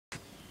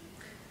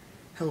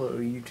Hello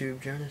YouTube,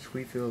 Jonas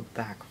Weefield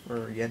back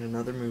for yet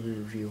another movie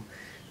review.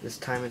 This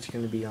time it's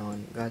going to be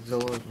on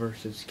Godzilla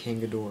vs.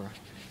 King Ghidorah.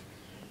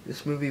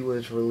 This movie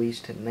was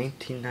released in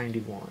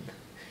 1991,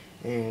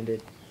 and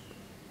it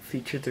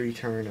featured the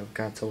return of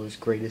Godzilla's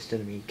greatest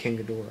enemy, King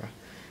Ghidorah,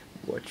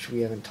 which we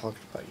haven't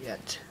talked about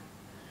yet.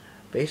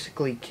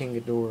 Basically, King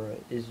Ghidorah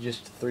is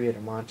just a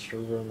three-headed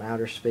monster from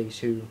outer space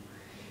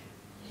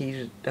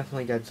he's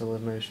definitely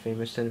Godzilla's most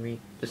famous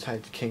enemy,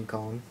 besides King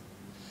Kong.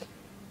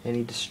 And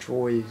he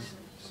destroys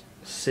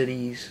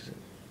cities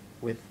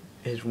with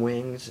his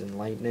wings and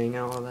lightning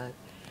and all that.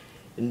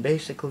 And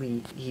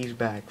basically, he's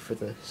back for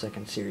the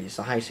second series,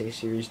 the Heisei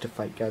series, to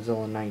fight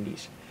Godzilla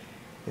 90s.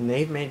 And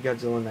they've made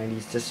Godzilla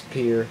 90s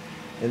disappear,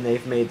 and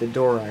they've made the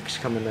Dorax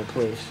come in their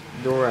place.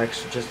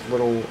 Dorax are just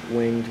little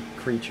winged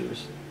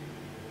creatures.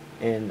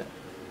 And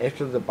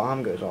after the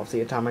bomb goes off,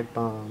 the atomic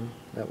bomb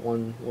that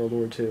won World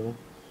War II,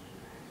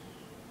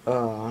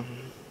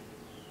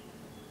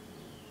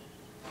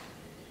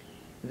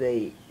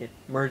 it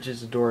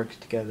merges the Dorax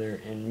together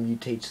and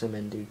mutates them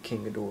into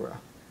King Ghidorah.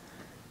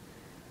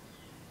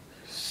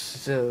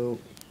 So,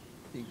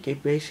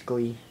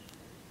 basically,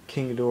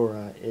 King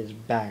Ghidorah is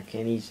back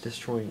and he's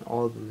destroying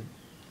all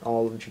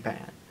of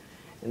Japan.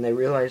 And they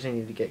realize they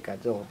need to get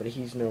Godzilla, but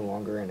he's no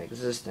longer in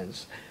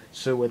existence.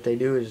 So what they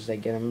do is they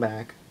get him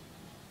back,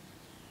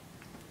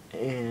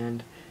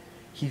 and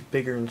he's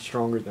bigger and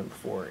stronger than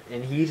before.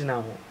 And he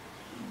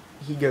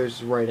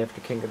goes right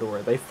after King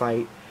Ghidorah. They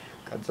fight.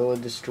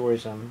 Godzilla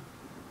destroys him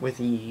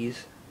with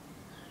ease,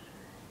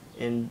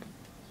 and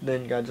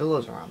then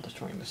Godzilla's around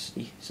destroying the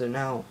city. So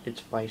now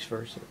it's vice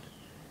versa,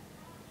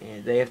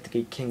 and they have to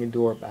get King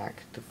Ghidorah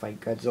back to fight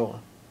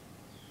Godzilla.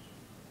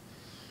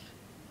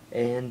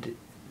 And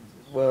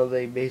well,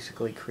 they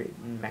basically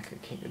create Mecha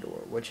King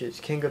Ghidorah, which is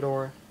King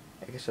Ghidorah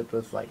except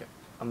with like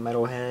a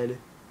metal head.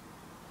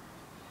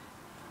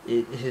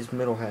 His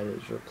middle head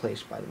is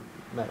replaced by the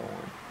metal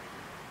one,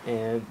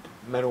 and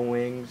metal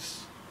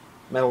wings,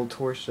 metal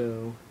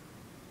torso,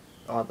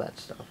 all that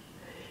stuff.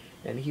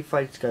 And he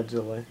fights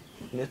Godzilla,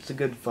 and it's a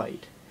good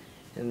fight.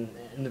 And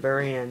in the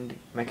very end,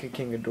 Mecha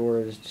King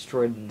Ghidorah is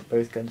destroyed, and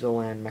both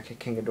Godzilla and Mecha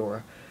King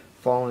Ghidorah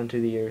fall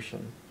into the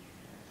ocean.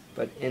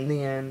 But in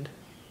the end,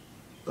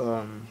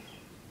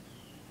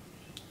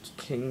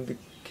 King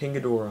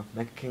Ghidorah,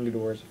 Mecha King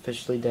Ghidorah, is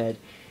officially dead,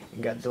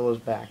 and Godzilla's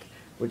back,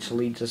 which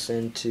leads us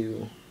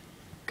into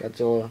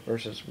Godzilla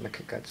vs.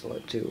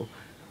 Mechagodzilla 2,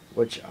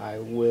 which I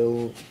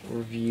will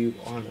review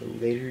on a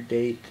later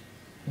date,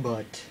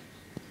 but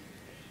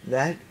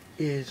that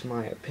is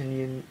my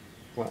opinion,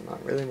 well,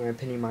 not really my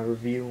opinion, my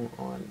review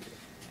on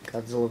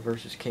Godzilla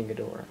vs. King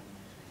Ghidorah.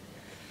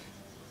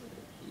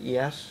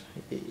 Yes,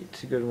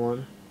 it's a good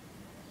one,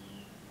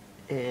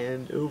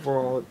 and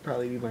overall it'd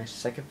probably be my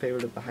second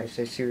favorite of the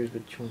Heisei series,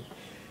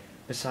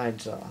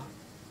 besides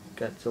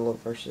Godzilla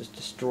vs.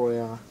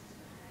 Destroyer,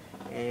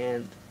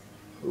 and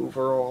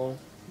overall,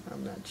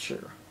 I'm not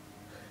sure.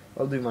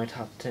 I'll do my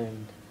top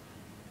 10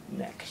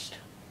 next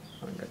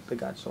on the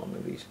Godzilla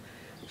movies.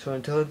 So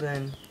until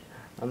then,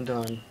 I'm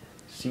done.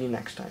 See you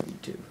next time,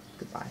 YouTube.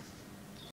 Goodbye.